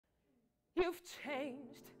You've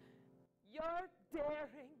changed. You're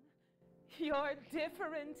daring. You're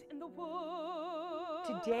different in the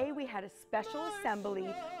woods. Today we had a special assembly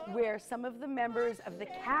where some of the members of the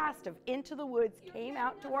cast of Into the Woods came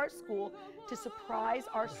out to our school to surprise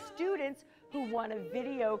our students who won a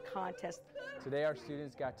video contest. Today our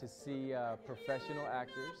students got to see professional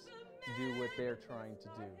actors do what they're trying to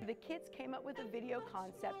do. The kids came up with a video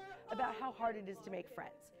concept about how hard it is to make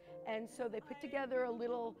friends. And so they put together a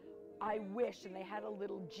little I wish, and they had a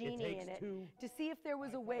little genie in it to see if there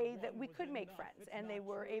was a way that we could make friends. And they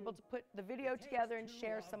were able to put the video together and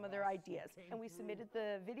share some of their ideas. And we submitted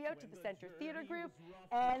the video to the Center Theatre group,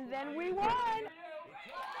 and then we won!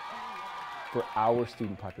 For our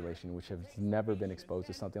student population, which has never been exposed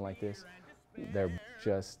to something like this, they're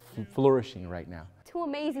just flourishing right now. Too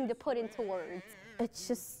amazing to put into words. It's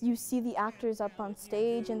just, you see the actors up on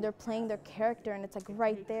stage and they're playing their character, and it's like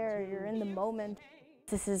right there, you're in the moment.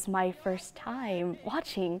 This is my first time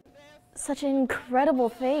watching such an incredible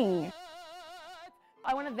thing.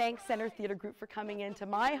 I want to thank Center Theatre Group for coming into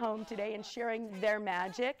my home today and sharing their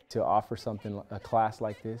magic. To offer something, a class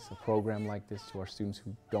like this, a program like this to our students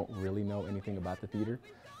who don't really know anything about the theater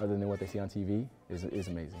other than what they see on TV is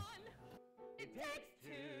amazing.